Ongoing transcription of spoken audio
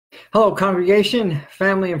Hello, congregation,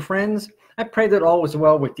 family, and friends. I pray that all is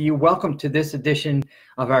well with you. Welcome to this edition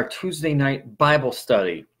of our Tuesday night Bible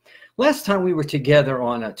study. Last time we were together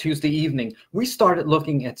on a Tuesday evening, we started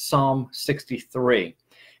looking at Psalm 63.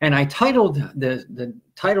 And I titled, the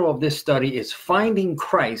title of this study is Finding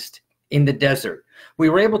Christ in the Desert. We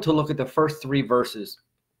were able to look at the first three verses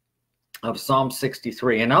of Psalm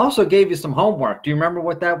 63. And I also gave you some homework. Do you remember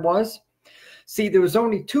what that was? See, there was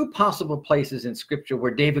only two possible places in Scripture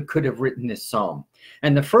where David could have written this psalm.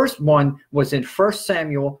 And the first one was in 1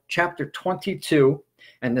 Samuel chapter 22.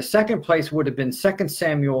 And the second place would have been 2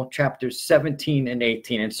 Samuel chapters 17 and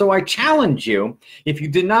 18. And so I challenge you, if you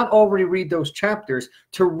did not already read those chapters,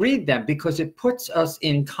 to read them because it puts us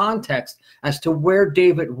in context as to where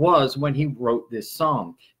David was when he wrote this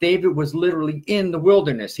psalm. David was literally in the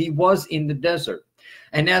wilderness. He was in the desert.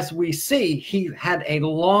 And as we see, he had a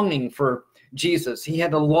longing for Jesus. He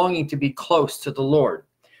had a longing to be close to the Lord.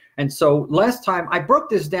 And so last time I broke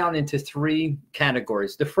this down into three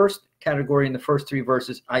categories. The first category in the first three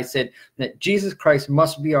verses, I said that Jesus Christ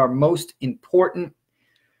must be our most important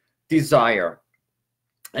desire.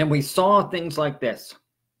 And we saw things like this.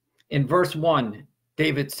 In verse 1,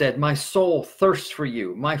 David said, "My soul thirsts for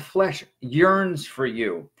you. My flesh yearns for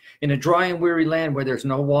you in a dry and weary land where there's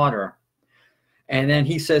no water." And then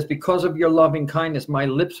he says, "Because of your loving kindness, my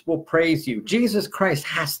lips will praise you." Jesus Christ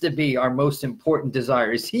has to be our most important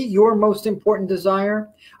desire. Is he your most important desire?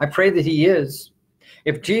 I pray that he is.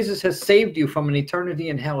 If Jesus has saved you from an eternity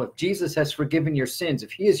in hell, if Jesus has forgiven your sins,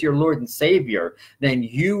 if he is your Lord and Savior, then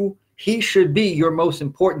he should be your most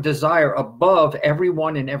important desire above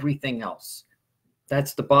everyone and everything else.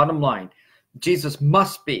 That's the bottom line. Jesus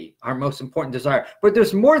must be our most important desire. But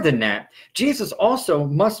there's more than that. Jesus also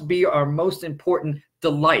must be our most important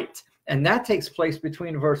delight. And that takes place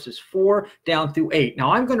between verses 4 down through 8.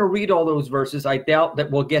 Now, I'm going to read all those verses. I doubt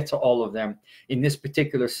that we'll get to all of them in this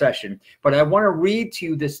particular session. But I want to read to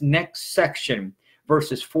you this next section,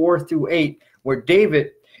 verses 4 through 8, where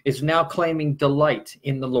David is now claiming delight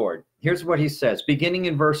in the Lord. Here's what he says, beginning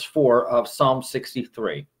in verse 4 of Psalm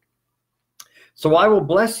 63. "So I will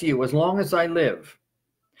bless you as long as I live.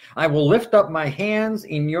 I will lift up my hands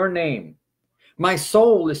in your name. My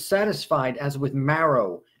soul is satisfied as with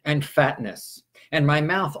marrow and fatness, and my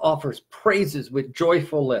mouth offers praises with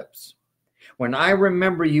joyful lips. When I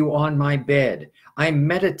remember you on my bed, I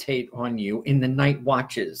meditate on you in the night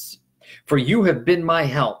watches. For you have been my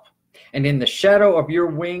help, and in the shadow of your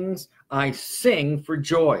wings I sing for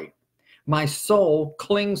joy. My soul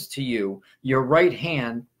clings to you. Your right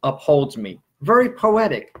hand upholds me." Very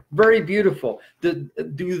poetic, very beautiful.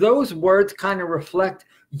 Do those words kind of reflect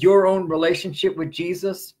your own relationship with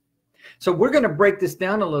Jesus? So we're going to break this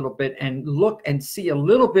down a little bit and look and see a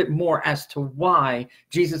little bit more as to why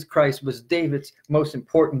Jesus Christ was David's most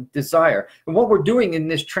important desire. And what we're doing in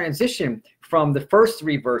this transition from the first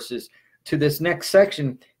three verses to this next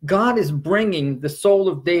section, God is bringing the soul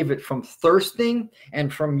of David from thirsting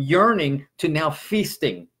and from yearning to now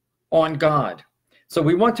feasting on God. So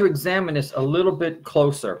we want to examine this a little bit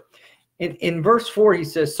closer. In verse 4, he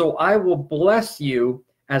says, "So I will bless you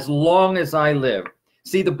as long as I live."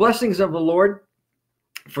 See, the blessings of the Lord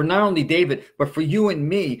for not only David, but for you and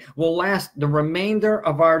me will last the remainder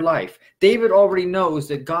of our life. David already knows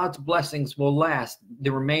that God's blessings will last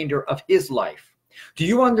the remainder of his life. Do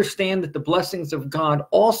you understand that the blessings of God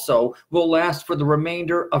also will last for the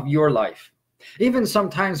remainder of your life? Even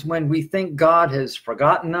sometimes when we think God has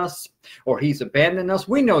forgotten us or he's abandoned us,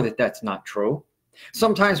 we know that that's not true.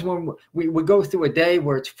 Sometimes when we go through a day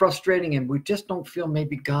where it's frustrating and we just don't feel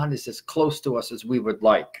maybe God is as close to us as we would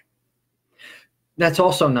like. That's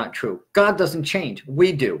also not true. God doesn't change.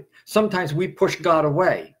 We do. Sometimes we push God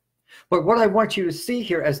away. But what I want you to see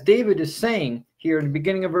here, as David is saying here in the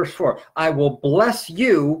beginning of verse 4, "I will bless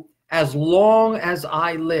you as long as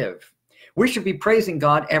I live." We should be praising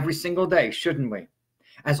God every single day, shouldn't we?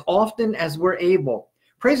 As often as we're able.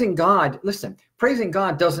 Praising God, listen, praising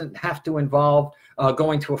God doesn't have to involve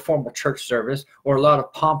going to a formal church service or a lot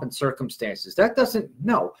of pomp and circumstances.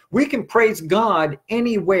 No. We can praise God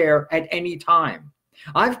anywhere at any time.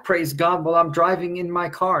 I've praised God while I'm driving in my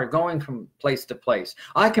car, going from place to place.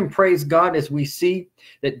 I can praise God, as we see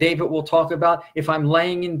that David will talk about, if I'm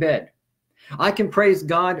laying in bed. I can praise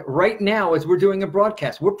God right now as we're doing a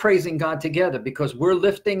broadcast. We're praising God together because we're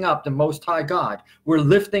lifting up the Most High God. We're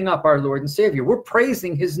lifting up our Lord and Savior. We're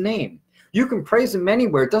praising his name. You can praise him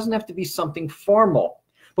anywhere. It doesn't have to be something formal.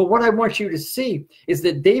 But what I want you to see is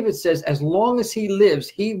that David says, as long as he lives,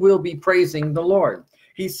 he will be praising the Lord.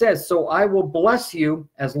 He says, "So I will bless you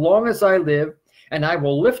as long as I live, and I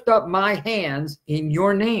will lift up my hands in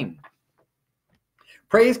your name."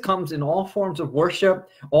 Praise comes in all forms of worship,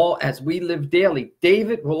 all as we live daily.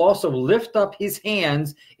 David will also lift up his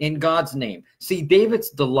hands in God's name. See, David's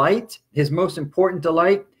delight, his most important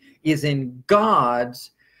delight, is in God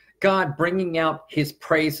bringing out his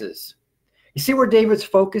praises. You see where David's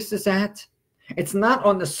focus is at? It's not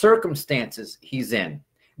on the circumstances he's in.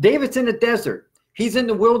 David's in the desert. He's in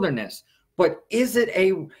the wilderness. But is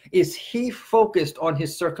he focused on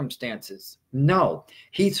his circumstances? No,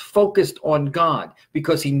 he's focused on God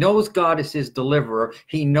because he knows God is his deliverer.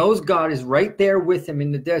 He knows God is right there with him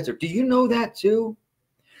in the desert. Do you know that too?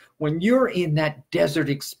 When you're in that desert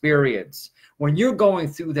experience, when you're going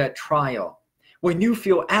through that trial, when you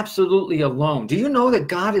feel absolutely alone, do you know that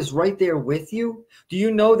God is right there with you? Do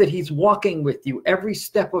you know that he's walking with you every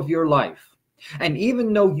step of your life? And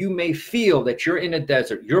even though you may feel that you're in a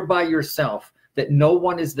desert, you're by yourself, that no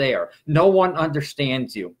one is there, no one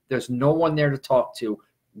understands you, there's no one there to talk to,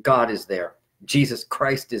 God is there. Jesus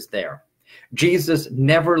Christ is there. Jesus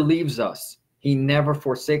never leaves us. He never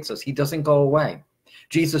forsakes us. He doesn't go away.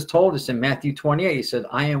 Jesus told us in Matthew 28, he said,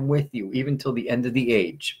 I am with you even till the end of the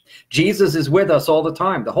age. Jesus is with us all the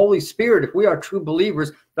time. The Holy Spirit, if we are true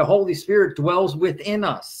believers, the Holy Spirit dwells within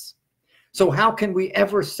us. So how can we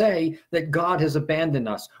ever say that God has abandoned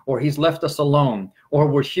us or he's left us alone or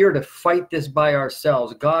we're here to fight this by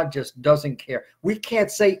ourselves? God just doesn't care. We can't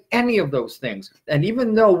say any of those things. And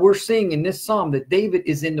even though we're seeing in this psalm that David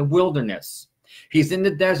is in the wilderness, he's in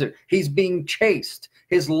the desert, he's being chased,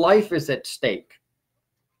 his life is at stake,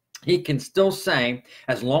 he can still say,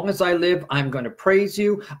 as long as I live, I'm going to praise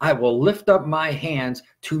you. I will lift up my hands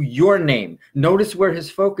to your name. Notice where his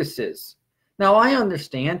focus is. Now, I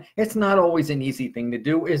understand it's not always an easy thing to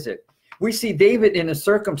do, is it? We see David in a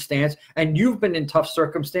circumstance, and you've been in tough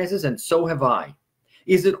circumstances, and so have I.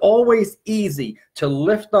 Is it always easy to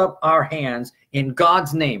lift up our hands in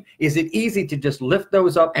God's name? Is it easy to just lift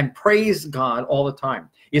those up and praise God all the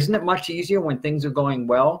time? Isn't it much easier when things are going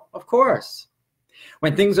well? Of course.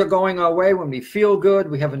 When things are going our way, when we feel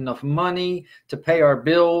good, we have enough money to pay our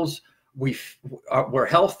bills, we're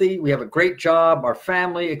healthy, we have a great job, our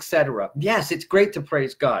family, etc. Yes, it's great to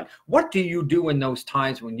praise God. What do you do in those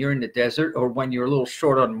times when you're in the desert or when you're a little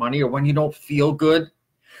short on money or when you don't feel good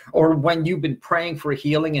or when you've been praying for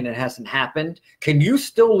healing and it hasn't happened? Can you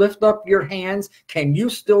still lift up your hands? Can you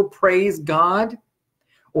still praise God?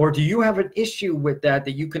 Or do you have an issue with that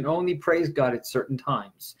you can only praise God at certain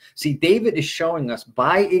times? See, David is showing us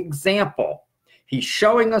by example. He's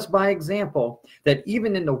showing us by example that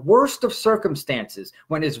even in the worst of circumstances,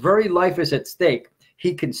 when his very life is at stake,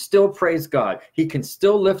 he can still praise God. He can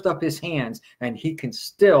still lift up his hands, and he can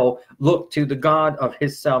still look to the God of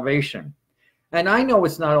his salvation. And I know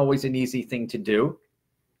it's not always an easy thing to do,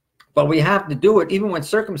 but we have to do it even when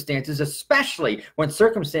circumstances, especially when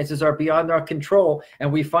circumstances are beyond our control and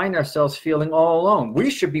we find ourselves feeling all alone. We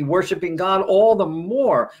should be worshiping God all the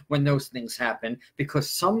more when those things happen, because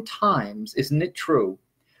sometimes, isn't it true,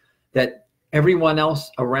 that everyone else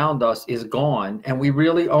around us is gone and we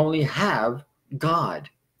really only have God?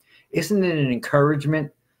 Isn't it an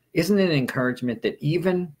encouragement? Isn't it an encouragement that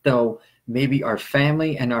even though maybe our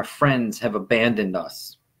family and our friends have abandoned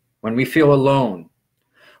us, when we feel alone,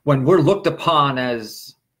 when we're looked upon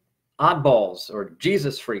as oddballs or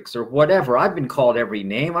Jesus freaks or whatever, I've been called every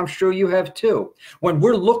name, I'm sure you have too. When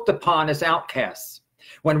we're looked upon as outcasts,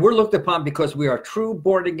 when we're looked upon because we are true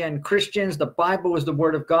born-again Christians, the Bible is the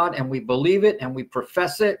Word of God and we believe it and we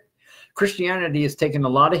profess it. Christianity is taking a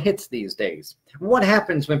lot of hits these days. What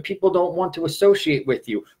happens when people don't want to associate with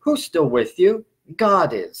you? Who's still with you?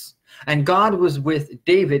 God is. And God was with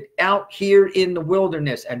David out here in the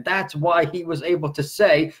wilderness. And that's why he was able to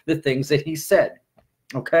say the things that he said.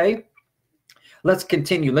 Okay? Let's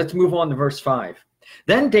continue. Let's move on to verse 5.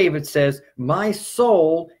 Then David says, my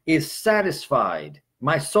soul is satisfied.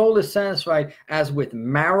 My soul is satisfied as with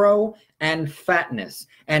marrow and fatness,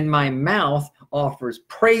 and my mouth offers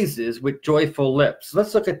praises with joyful lips.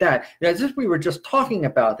 Let's look at that. As if we were just talking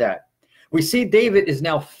about that. We see David is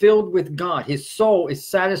now filled with God. His soul is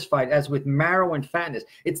satisfied as with marrow and fatness.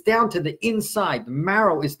 It's down to the inside. The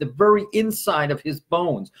marrow is the very inside of his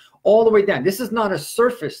bones, all the way down. This is not a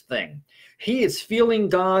surface thing. He is feeling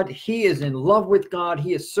God. He is in love with God.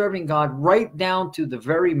 He is serving God right down to the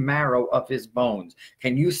very marrow of his bones.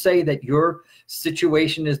 Can you say that your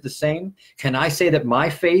situation is the same? Can I say that my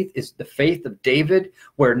faith is the faith of David,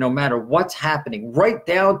 where no matter what's happening, right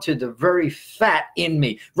down to the very fat in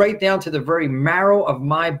me, right down to the very marrow of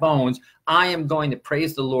my bones, I am going to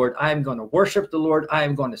praise the Lord. I am going to worship the Lord. I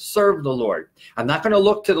am going to serve the Lord. I'm not going to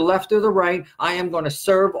look to the left or the right. I am going to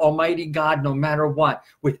serve Almighty God no matter what,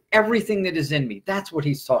 with everything that is in me. That's what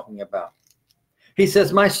he's talking about. He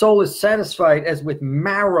says, my soul is satisfied as with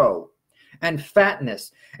marrow and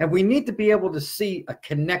fatness. And we need to be able to see a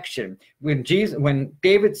connection. When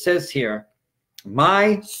David says here,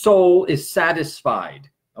 my soul is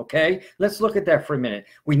satisfied. Okay, let's look at that for a minute.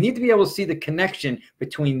 We need to be able to see the connection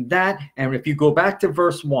between that and if you go back to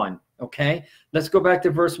verse 1, okay, let's go back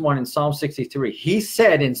to verse 1 in Psalm 63. He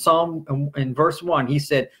said in verse 1, he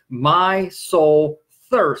said, my soul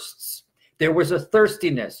thirsts. There was a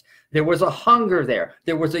thirstiness. There was a hunger there.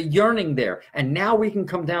 There was a yearning there. And now we can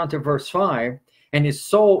come down to verse 5, and his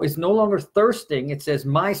soul is no longer thirsting. It says,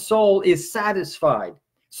 my soul is satisfied.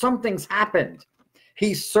 Something's happened.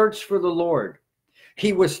 He searched for the Lord.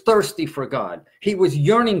 He was thirsty for God. He was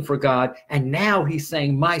yearning for God. And now he's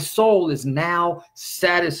saying, my soul is now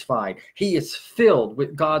satisfied. He is filled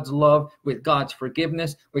with God's love, with God's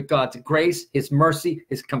forgiveness, with God's grace, his mercy,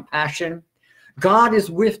 his compassion. God is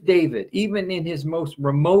with David, even in his most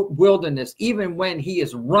remote wilderness, even when he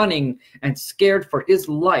is running and scared for his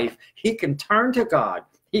life. He can turn to God.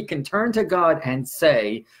 He can turn to God and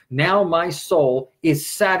say, now my soul is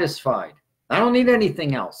satisfied. I don't need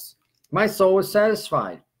anything else. My soul is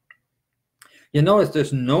satisfied. You notice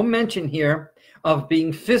there's no mention here of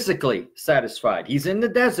being physically satisfied. He's in the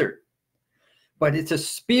desert, but it's a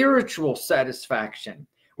spiritual satisfaction.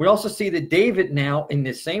 We also see that David now in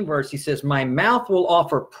this same verse, he says, my mouth will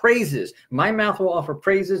offer praises. My mouth will offer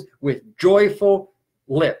praises with joyful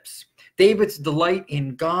lips. David's delight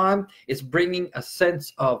in God is bringing a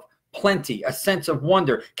sense of plenty, a sense of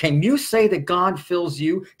wonder. Can you say that God fills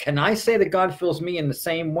you? Can I say that God fills me in the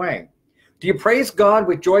same way? Do you praise God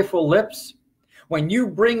with joyful lips? When you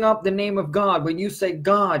bring up the name of God, when you say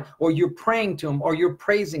God, or you're praying to him, or you're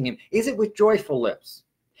praising him, is it with joyful lips?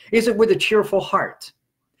 Is it with a cheerful heart?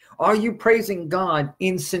 Are you praising God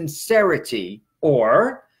in sincerity,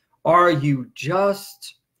 or are you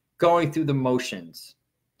just going through the motions?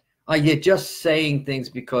 Are you just saying things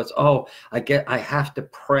because, oh, I have to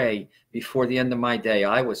pray before the end of my day.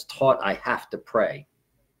 I was taught I have to pray.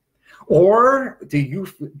 Or do you,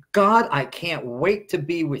 God, I can't wait to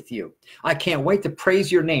be with you. I can't wait to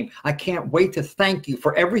praise your name. I can't wait to thank you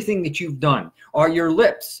for everything that you've done. Are your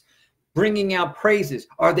lips bringing out praises?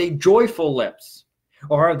 Are they joyful lips?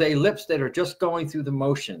 Or are they lips that are just going through the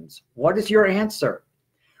motions? What is your answer?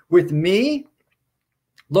 With me,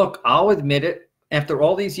 look, I'll admit it. After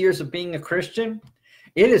all these years of being a Christian,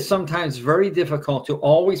 it is sometimes very difficult to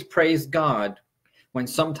always praise God when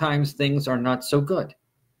sometimes things are not so good.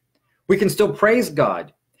 We can still praise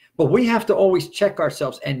God, but we have to always check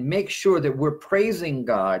ourselves and make sure that we're praising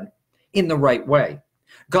God in the right way.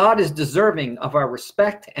 God is deserving of our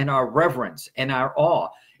respect and our reverence and our awe.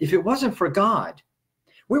 If it wasn't for God,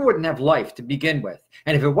 we wouldn't have life to begin with.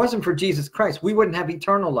 And if it wasn't for Jesus Christ, we wouldn't have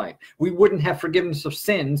eternal life. We wouldn't have forgiveness of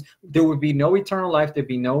sins. There would be no eternal life. There'd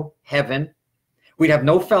be no heaven. We'd have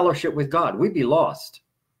no fellowship with God. We'd be lost.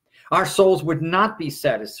 Our souls would not be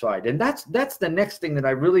satisfied. And that's the next thing that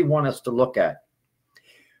I really want us to look at.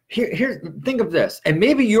 Here, think of this. And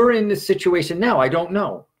maybe you're in this situation now. I don't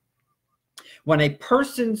know. When a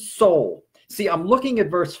person's soul, see, I'm looking at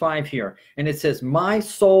verse 5 here, and it says, my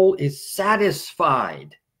soul is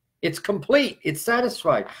satisfied. It's complete. It's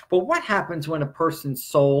satisfied. But what happens when a person's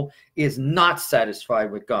soul is not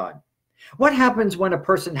satisfied with God? What happens when a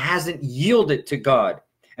person hasn't yielded to God?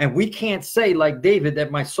 And we can't say, like David,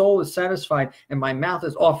 that my soul is satisfied and my mouth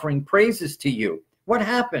is offering praises to you. What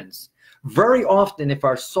happens? Very often, if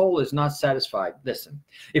our soul is not satisfied, listen,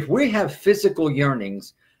 if we have physical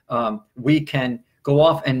yearnings, we can go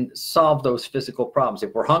off and solve those physical problems.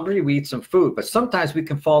 If we're hungry, we eat some food. But sometimes we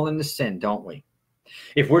can fall into sin, don't we?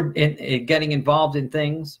 If we're getting involved in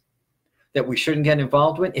things that we shouldn't get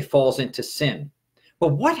involved with, it falls into sin.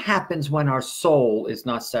 But what happens when our soul is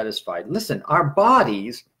not satisfied? Listen, our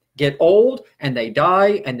bodies get old and they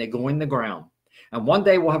die and they go in the ground. And one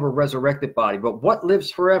day we'll have a resurrected body. But what lives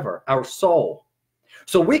forever? Our soul.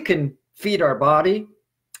 So we can feed our body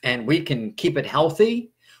and we can keep it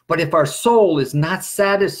healthy. But if our soul is not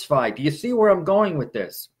satisfied, do you see where I'm going with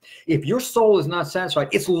this? If your soul is not satisfied,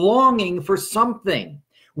 it's longing for something.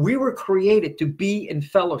 We were created to be in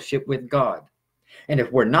fellowship with God. And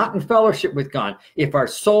if we're not in fellowship with God, if our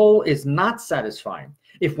soul is not satisfied,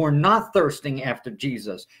 if we're not thirsting after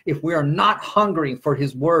Jesus, if we are not hungering for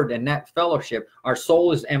his word and that fellowship, our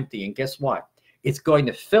soul is empty. And guess what? It's going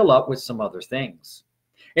to fill up with some other things.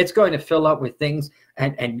 It's going to fill up with things,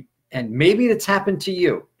 and maybe it's happened to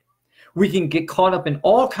you. We can get caught up in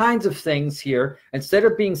all kinds of things here. Instead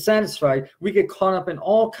of being satisfied, we get caught up in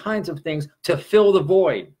all kinds of things to fill the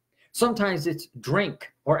void. Sometimes it's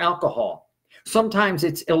drink or alcohol. Sometimes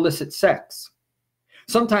it's illicit sex.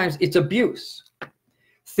 Sometimes it's abuse.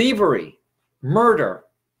 thievery, murder,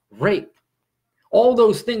 rape. All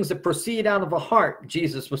those things that proceed out of a heart,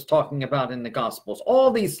 Jesus was talking about in the Gospels.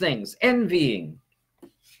 All these things, envying.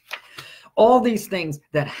 All these things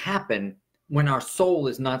that happen when our soul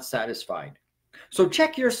is not satisfied. So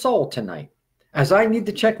check your soul tonight, as I need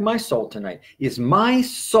to check my soul tonight. Is my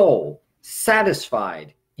soul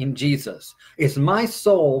satisfied in Jesus? Is my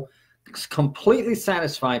soul completely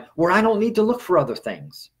satisfied where I don't need to look for other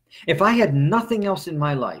things? If I had nothing else in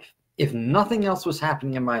my life, if nothing else was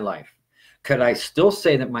happening in my life, could I still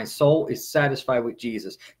say that my soul is satisfied with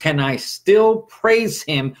Jesus? Can I still praise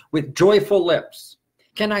him with joyful lips?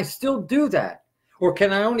 Can I still do that? Or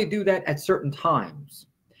can I only do that at certain times?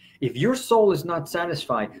 If your soul is not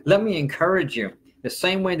satisfied, let me encourage you. The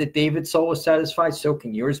same way that David's soul was satisfied, so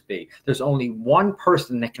can yours be. There's only one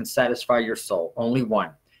person that can satisfy your soul. Only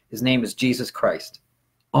one. His name is Jesus Christ.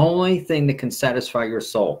 Only thing that can satisfy your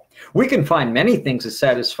soul. We can find many things to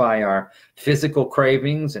satisfy our physical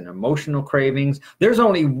cravings and emotional cravings. There's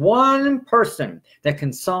only one person that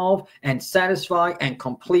can solve and satisfy and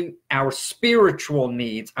complete our spiritual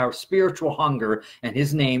needs, our spiritual hunger, and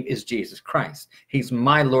his name is Jesus Christ. He's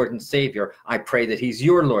my Lord and Savior. I pray that he's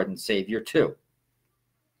your Lord and Savior too.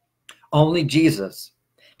 Only Jesus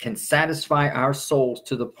can satisfy our souls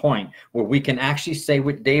to the point where we can actually say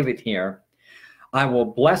with David here, I will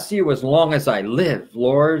bless you as long as I live,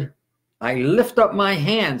 Lord. I lift up my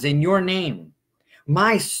hands in your name.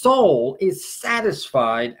 My soul is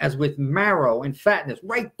satisfied as with marrow and fatness,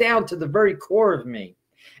 right down to the very core of me.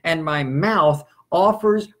 And my mouth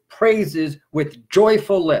offers praises with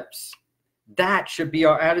joyful lips. That should be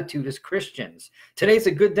our attitude as Christians. Today's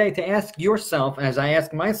a good day to ask yourself, as I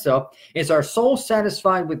ask myself, is our soul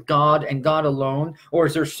satisfied with God and God alone, or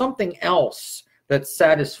is there something else that's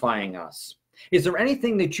satisfying us? Is there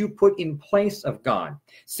anything that you put in place of God?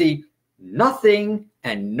 See, nothing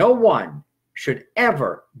and no one should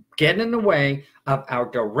ever get in the way of our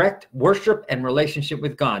direct worship and relationship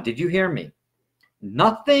with God. Did you hear me?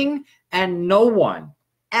 Nothing and no one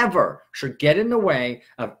ever should get in the way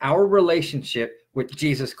of our relationship with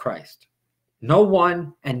Jesus Christ. No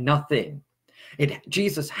one and nothing.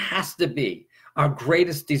 Jesus has to be our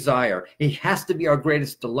greatest desire. He has to be our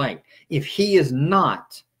greatest delight. If he is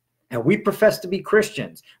not, and we profess to be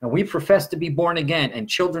Christians, and we profess to be born again and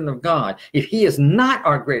children of God, if he is not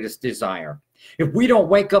our greatest desire, if we don't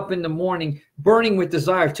wake up in the morning burning with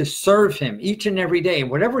desire to serve him each and every day, and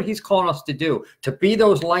whatever he's called us to do, to be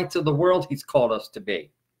those lights of the world he's called us to be,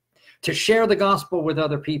 to share the gospel with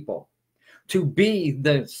other people, to be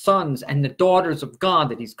the sons and the daughters of God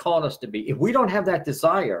that he's called us to be, if we don't have that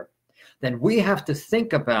desire, then we have to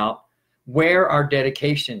think about where our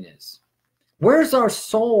dedication is. Where's our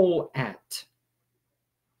soul at?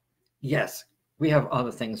 Yes, we have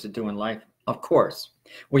other things to do in life, of course.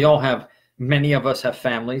 We all have, many of us have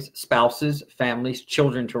families, spouses, families,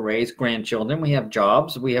 children to raise, grandchildren. We have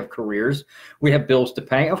jobs, we have careers, we have bills to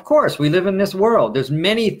pay. Of course, we live in this world. There's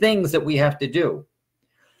many things that we have to do.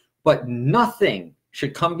 But nothing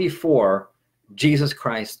should come before Jesus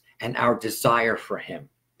Christ and our desire for him.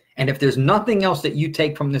 And if there's nothing else that you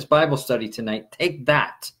take from this Bible study tonight, take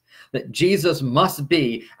that Jesus must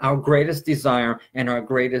be our greatest desire and our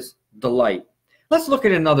greatest delight. Let's look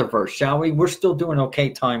at another verse, shall we? We're still doing okay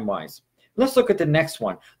time-wise. Let's look at the next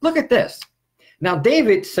one. Look at this. Now,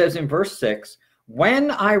 David says in verse 6,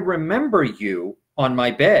 when I remember you on my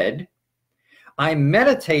bed, I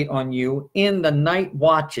meditate on you in the night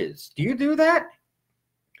watches. Do you do that?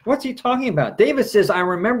 What's he talking about? David says, I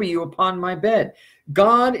remember you upon my bed.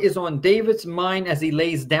 God is on David's mind as he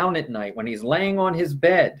lays down at night, when he's laying on his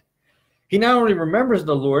bed. He not only remembers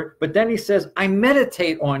the Lord, but then he says, I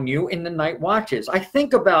meditate on you in the night watches. I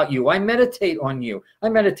think about you. I meditate on you. I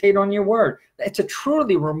meditate on your word. It's a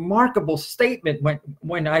truly remarkable statement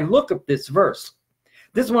when I look at this verse.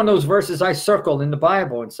 This is one of those verses I circled in the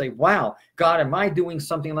Bible and say, wow, God, am I doing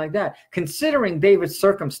something like that? Considering David's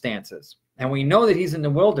circumstances, and we know that he's in the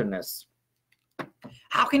wilderness,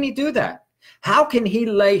 how can he do that? How can he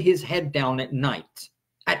lay his head down at night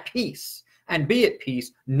at peace and be at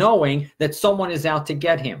peace knowing that someone is out to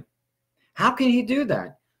get him? How can he do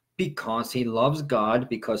that? Because he loves God,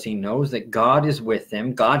 because he knows that God is with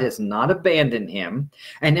him. God has not abandoned him.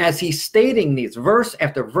 And as he's stating these verse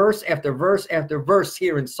after verse after verse after verse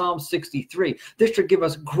here in Psalm 63, this should give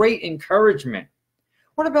us great encouragement.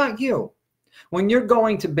 What about you? When you're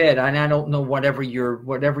going to bed, and I don't know whatever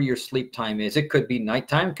your sleep time is, it could be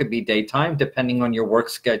nighttime, it could be daytime, depending on your work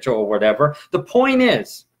schedule or whatever. The point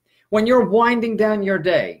is, when you're winding down your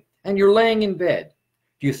day and you're laying in bed,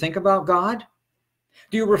 do you think about God?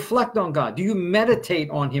 Do you reflect on God? Do you meditate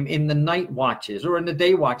on him in the night watches or in the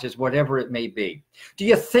day watches, whatever it may be? Do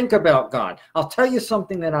you think about God? I'll tell you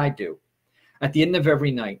something that I do at the end of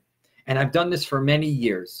every night, and I've done this for many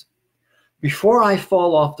years. Before I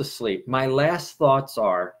fall off to sleep, my last thoughts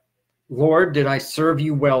are, Lord, did I serve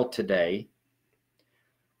you well today?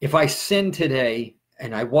 If I sinned today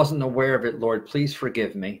and I wasn't aware of it, Lord, please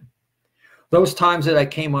forgive me. Those times that I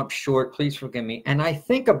came up short, please forgive me. And I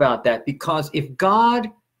think about that because if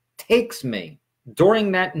God takes me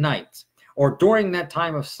during that night or during that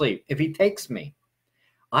time of sleep, if he takes me,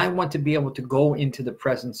 I want to be able to go into the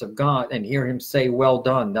presence of God and hear him say, well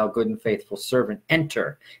done, thou good and faithful servant.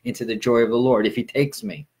 Enter into the joy of the Lord if he takes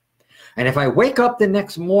me. And if I wake up the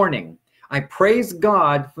next morning, I praise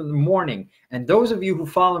God for the morning. And those of you who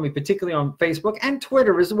follow me, particularly on Facebook and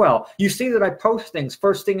Twitter as well, you see that I post things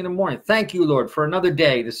first thing in the morning. Thank you, Lord, for another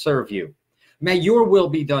day to serve you. May your will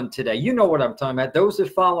be done today. You know what I'm talking about. Those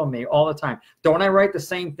that follow me all the time. Don't I write the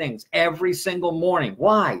same things every single morning?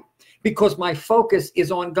 Why? Because my focus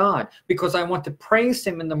is on God. Because I want to praise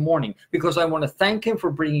him in the morning. Because I want to thank him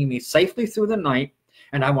for bringing me safely through the night.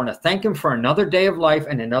 And I want to thank him for another day of life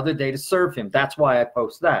and another day to serve him. That's why I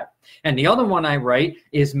post that. And the other one I write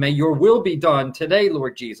is, may your will be done today,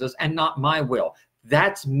 Lord Jesus, and not my will.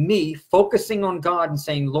 That's me focusing on God and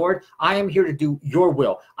saying, Lord, I am here to do your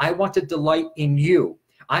will. I want to delight in you.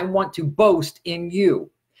 I want to boast in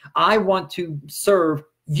you. I want to serve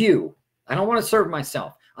you. I don't want to serve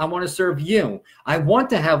myself. I want to serve you. I want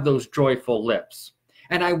to have those joyful lips.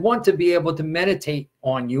 And I want to be able to meditate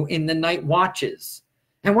on you in the night watches.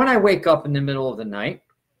 And when I wake up in the middle of the night,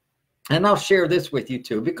 and I'll share this with you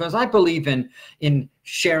too, because I believe in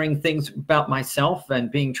sharing things about myself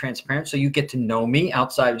and being transparent so you get to know me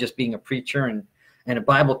outside of just being a preacher and a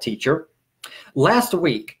Bible teacher. Last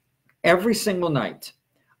week, every single night,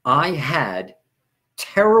 I had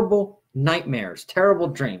terrible nightmares, terrible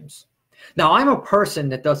dreams. Now, I'm a person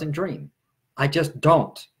that doesn't dream. I just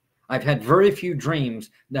don't. I've had very few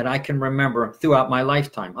dreams that I can remember throughout my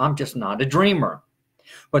lifetime. I'm just not a dreamer.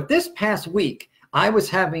 But this past week, I was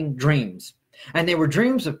having dreams, and they were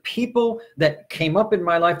dreams of people that came up in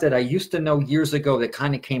my life that I used to know years ago that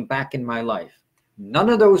kind of came back in my life. None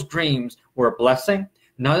of those dreams were a blessing.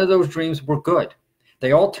 None of those dreams were good.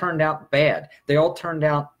 They all turned out bad. They all turned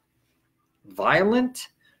out violent.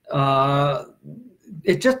 They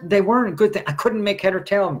weren't a good thing. I couldn't make head or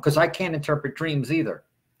tail of them because I can't interpret dreams either.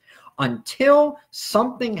 Until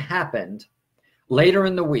something happened later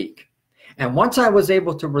in the week. And once I was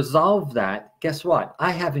able to resolve that, guess what?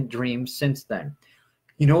 I haven't dreamed since then.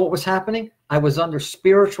 You know what was happening? I was under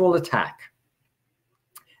spiritual attack.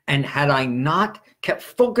 And had I not kept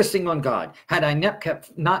focusing on God, had I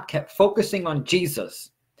not kept focusing on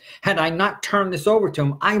Jesus, had I not turned this over to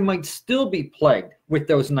him, I might still be plagued with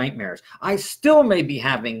those nightmares. I still may be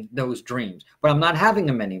having those dreams, but I'm not having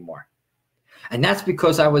them anymore. And that's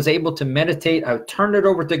because I was able to meditate. I turned it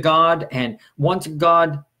over to God. And once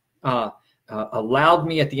God allowed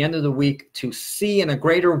me at the end of the week to see in a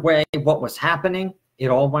greater way what was happening, it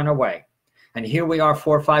all went away. And here we are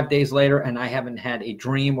 4 or 5 days later, and I haven't had a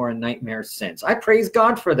dream or a nightmare since. I praise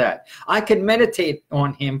God for that. I can meditate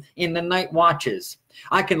on him in the night watches.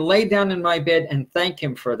 I can lay down in my bed and thank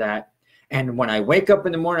him for that. And when I wake up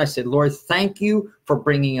in the morning, I said, Lord, thank you for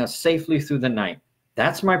bringing us safely through the night.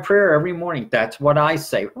 That's my prayer every morning. That's what I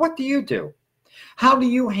say. What do you do? How do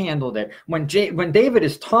you handle that? When David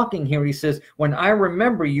is talking here, he says, when I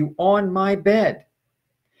remember you on my bed.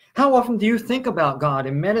 How often do you think about God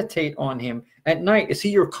and meditate on him at night? Is he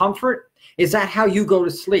your comfort? Is that how you go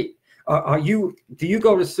to sleep? Do you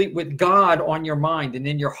go to sleep with God on your mind and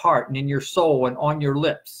in your heart and in your soul and on your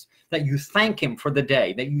lips? That you thank him for the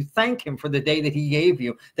day, that you thank him for the day that he gave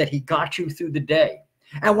you, that he got you through the day.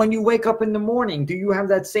 And when you wake up in the morning, do you have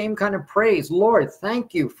that same kind of praise? Lord,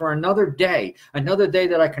 thank you for another day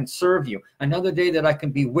that I can serve you, another day that I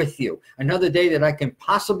can be with you, another day that I can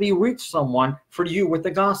possibly reach someone for you with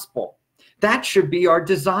the gospel. That should be our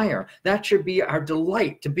desire. That should be our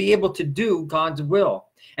delight, to be able to do God's will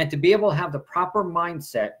and to be able to have the proper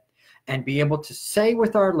mindset and be able to say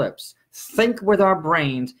with our lips, think with our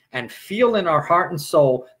brains, and feel in our heart and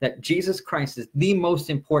soul that Jesus Christ is the most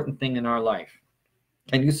important thing in our life.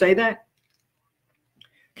 Can you say that?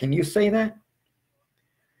 Can you say that?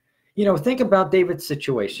 You know, think about David's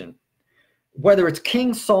situation. Whether it's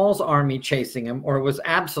King Saul's army chasing him or it was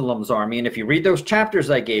Absalom's army, and if you read those chapters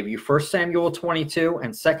I gave you, 1 Samuel 22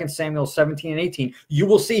 and 2 Samuel 17 and 18, you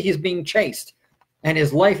will see he's being chased and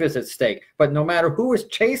his life is at stake. But no matter who is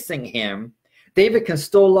chasing him, David can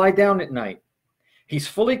still lie down at night. He's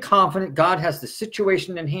fully confident God has the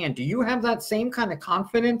situation in hand. Do you have that same kind of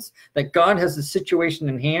confidence that God has the situation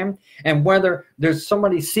in hand? And whether there's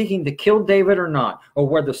somebody seeking to kill David or not, or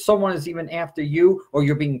whether someone is even after you, or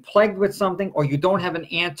you're being plagued with something, or you don't have an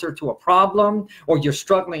answer to a problem, or you're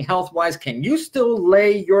struggling health-wise, can you still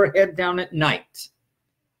lay your head down at night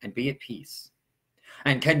and be at peace?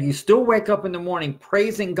 And can you still wake up in the morning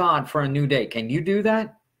praising God for a new day? Can you do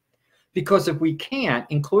that? Because if we can't,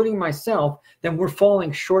 including myself, then we're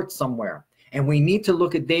falling short somewhere. And we need to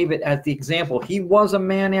look at David as the example. He was a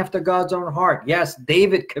man after God's own heart. Yes,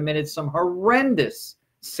 David committed some horrendous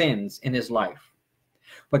sins in his life.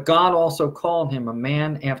 But God also called him a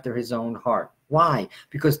man after his own heart. Why?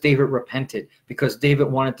 Because David repented. Because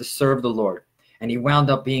David wanted to serve the Lord. And he wound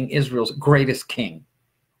up being Israel's greatest king.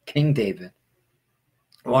 King David.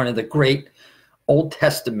 One of the great Old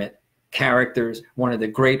Testament characters, one of the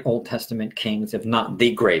great Old Testament kings, if not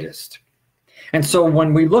the greatest. And so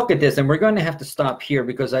when we look at this, and we're going to have to stop here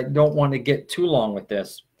because I don't want to get too long with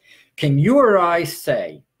this. Can you or I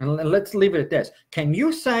say, and let's leave it at this, can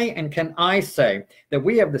you say and can I say that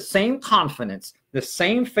we have the same confidence, the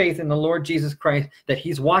same faith in the Lord Jesus Christ, that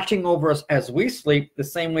he's watching over us as we sleep the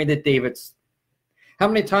same way that David's? How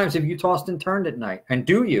many times have you tossed and turned at night? And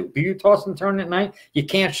do you toss and turn at night? You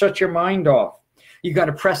can't shut your mind off. You got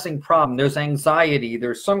a pressing problem. There's anxiety.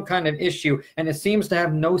 There's some kind of issue, and it seems to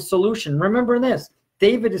have no solution. Remember this.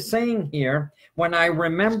 David is saying here, when I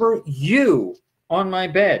remember you on my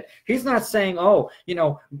bed. He's not saying, oh, you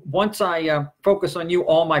know, once I focus on you,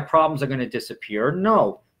 all my problems are going to disappear.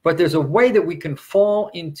 No. But there's a way that we can fall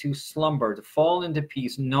into slumber, to fall into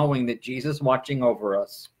peace, knowing that Jesus is watching over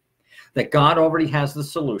us, that God already has the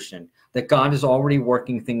solution, that God is already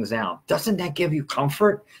working things out. Doesn't that give you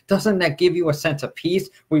comfort? Doesn't that give you a sense of peace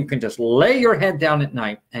where you can just lay your head down at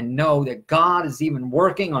night and know that God is even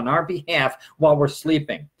working on our behalf while we're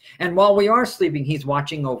sleeping? And while we are sleeping, he's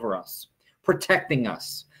watching over us, protecting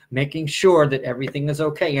us, making sure that everything is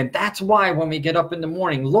okay. And that's why when we get up in the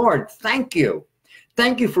morning, Lord, thank you.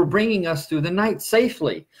 Thank you for bringing us through the night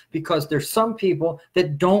safely, because there's some people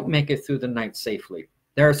that don't make it through the night safely.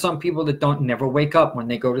 There are some people that don't never wake up when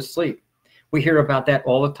they go to sleep. We hear about that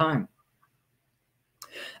all the time.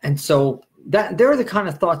 And so they're the kind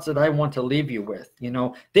of thoughts that I want to leave you with. You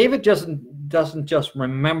know, David doesn't just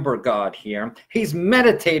remember God here. He's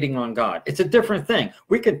meditating on God. It's a different thing.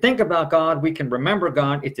 We can think about God. We can remember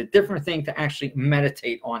God. It's a different thing to actually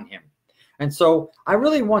meditate on him. And so I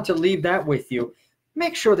really want to leave that with you.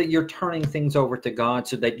 Make sure that you're turning things over to God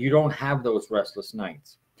so that you don't have those restless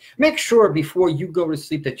nights. Make sure before you go to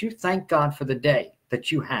sleep that you thank God for the day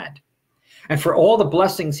that you had and for all the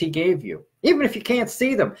blessings he gave you. Even if you can't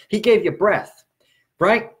see them, he gave you breath,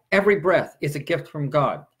 right? Every breath is a gift from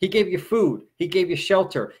God. He gave you food. He gave you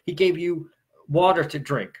shelter. He gave you water to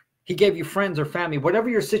drink. He gave you friends or family. Whatever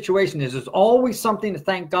your situation is, there's always something to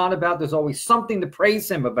thank God about. There's always something to praise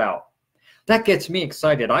him about. That gets me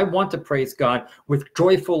excited. I want to praise God with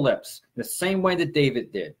joyful lips, the same way that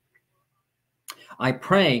David did. I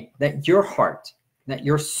pray that your heart, that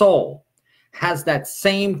your soul has that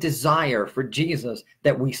same desire for Jesus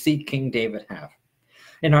that we see King David have.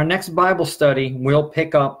 In our next Bible study, we'll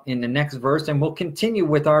pick up in the next verse and we'll continue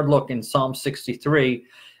with our look in Psalm 63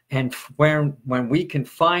 and when we can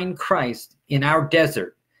find Christ in our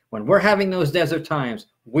desert. When we're having those desert times,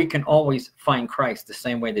 we can always find Christ the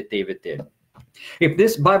same way that David did. If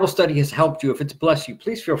this Bible study has helped you, if it's blessed you,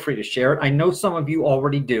 please feel free to share it. I know some of you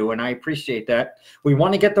already do, and I appreciate that. We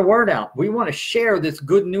want to get the word out. We want to share this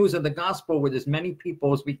good news of the gospel with as many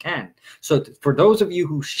people as we can. So for those of you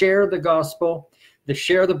who share the gospel, to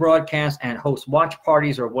share the broadcast and host watch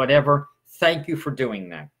parties or whatever, thank you for doing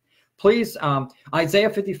that. Please, Isaiah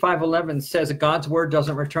 55:11 says that God's word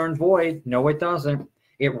doesn't return void. No, it doesn't.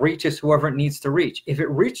 It reaches whoever it needs to reach. If it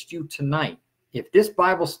reached you tonight, if this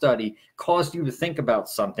Bible study caused you to think about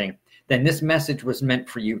something, then this message was meant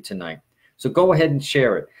for you tonight. So go ahead and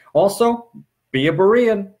share it. Also, be a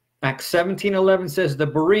Berean. Acts 17:11 says the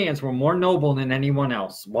Bereans were more noble than anyone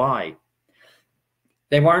else. Why?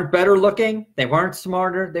 They weren't better looking. They weren't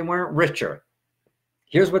smarter. They weren't richer.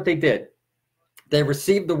 Here's what they did. They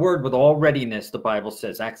received the word with all readiness, the Bible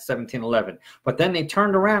says, Acts 17:11. But then they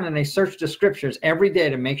turned around and they searched the scriptures every day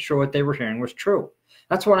to make sure what they were hearing was true.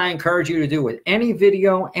 That's what I encourage you to do with any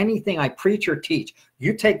video, anything I preach or teach.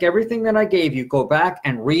 You take everything that I gave you, go back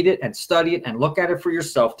and read it and study it and look at it for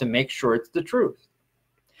yourself to make sure it's the truth.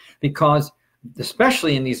 Because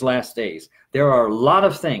especially in these last days, there are a lot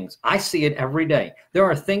of things. I see it every day. There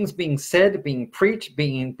are things being said, being preached,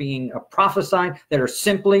 being prophesied that are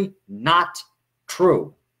simply not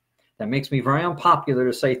true. That makes me very unpopular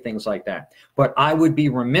to say things like that. But I would be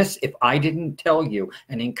remiss if I didn't tell you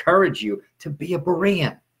and encourage you to be a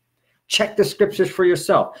Berean. Check the scriptures for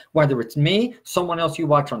yourself. Whether it's me, someone else you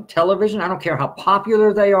watch on television, I don't care how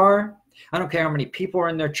popular they are. I don't care how many people are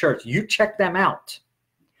in their church. You check them out.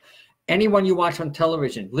 Anyone you watch on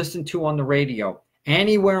television, listen to on the radio,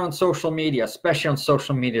 anywhere on social media, especially on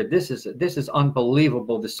social media, this is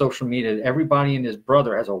unbelievable, the social media. Everybody and his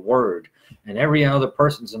brother has a word, and every other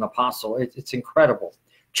person's an apostle. It's incredible.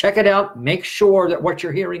 Check it out. Make sure that what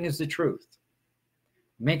you're hearing is the truth.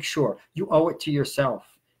 Make sure. You owe it to yourself.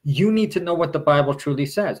 You need to know what the Bible truly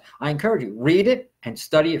says. I encourage you, read it and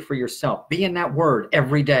study it for yourself. Be in that word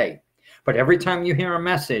every day. But every time you hear a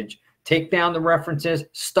message, take down the references,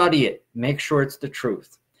 study it, make sure it's the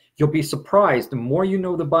truth. You'll be surprised. The more you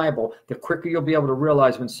know the Bible, the quicker you'll be able to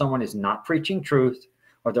realize when someone is not preaching truth,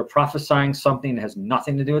 or they're prophesying something that has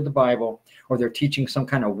nothing to do with the Bible, or they're teaching some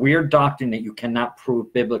kind of weird doctrine that you cannot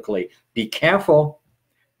prove biblically. Be careful.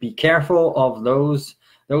 Be careful of those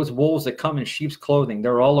wolves that come in sheep's clothing.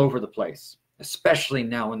 They're all over the place, especially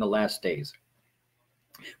now in the last days.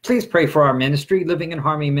 Please pray for our ministry,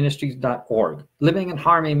 livinginharmonyministries.org.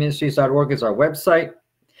 Livinginharmonyministries.org is our website.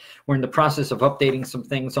 We're in the process of updating some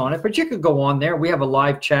things on it, but you could go on there. We have a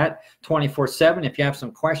live chat 24/7. If you have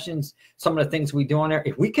some questions, some of the things we do on there,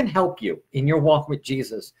 if we can help you in your walk with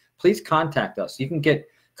Jesus, please contact us. You can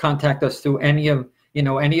contact us through any of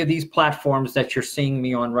these platforms that you're seeing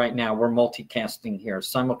me on right now. We're multicasting here,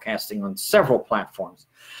 simulcasting on several platforms.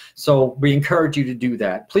 So we encourage you to do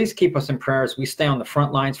that. Please keep us in prayers. We stay on the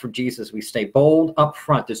front lines for Jesus. We stay bold up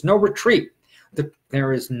front. There's no retreat.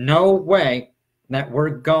 There is no way that we're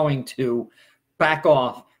going to back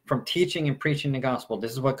off from teaching and preaching the gospel.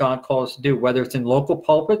 This is what God calls us to do, whether it's in local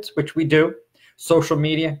pulpits, which we do, social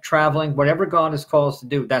media, traveling, whatever God has called us to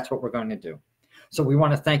do, that's what we're going to do. So we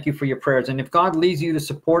want to thank you for your prayers. And if God leads you to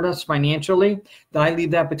support us financially, then I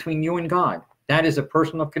leave that between you and God. That is a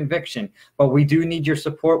personal conviction. But we do need your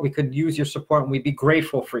support. We could use your support, and we'd be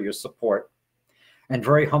grateful for your support and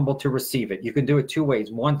very humble to receive it. You can do it two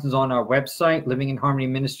ways. One is on our website,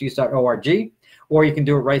 livinginharmonyministries.org, or you can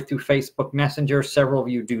do it right through Facebook Messenger. Several of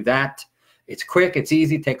you do that. It's quick, it's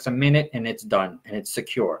easy, takes a minute, and it's done, and it's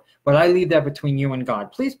secure. But I leave that between you and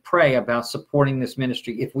God. Please pray about supporting this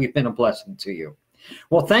ministry if we've been a blessing to you.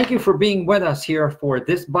 Well, thank you for being with us here for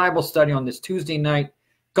this Bible study on this Tuesday night.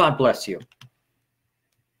 God bless you.